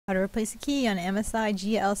How to replace a key on an MSI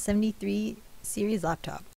GL73 series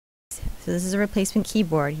laptop. So this is a replacement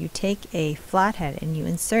keyboard. You take a flathead and you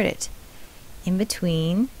insert it in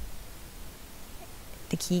between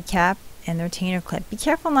the keycap and the retainer clip. Be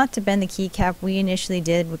careful not to bend the keycap. We initially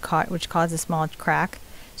did, which caused a small crack.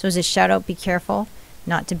 So as a shout out, be careful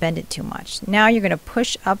not to bend it too much. Now you're going to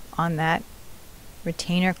push up on that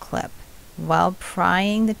retainer clip while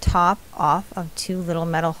prying the top off of two little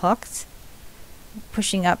metal hooks.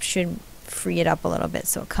 Pushing up should free it up a little bit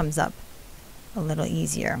so it comes up a little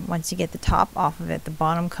easier. Once you get the top off of it, the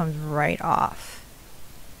bottom comes right off,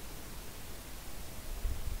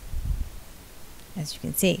 as you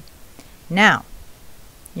can see. Now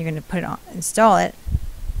you're going to put it on, install it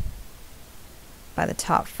by the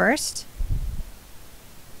top first,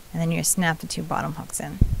 and then you're going to snap the two bottom hooks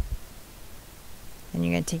in. Then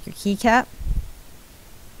you're going to take your keycap,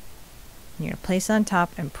 you're going to place it on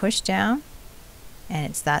top and push down, and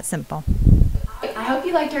it's that simple. I hope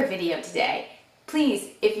you liked our video today.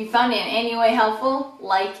 Please, if you found it in any way helpful,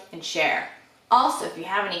 like and share. Also, if you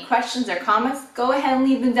have any questions or comments, go ahead and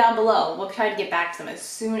leave them down below. We'll try to get back to them as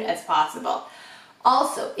soon as possible.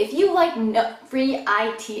 Also, if you like free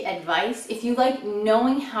IT advice, if you like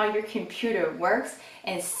knowing how your computer works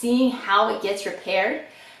and seeing how it gets repaired,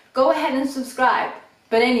 go ahead and subscribe.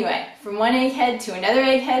 But anyway, from one egghead to another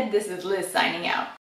egghead, this is Liz signing out.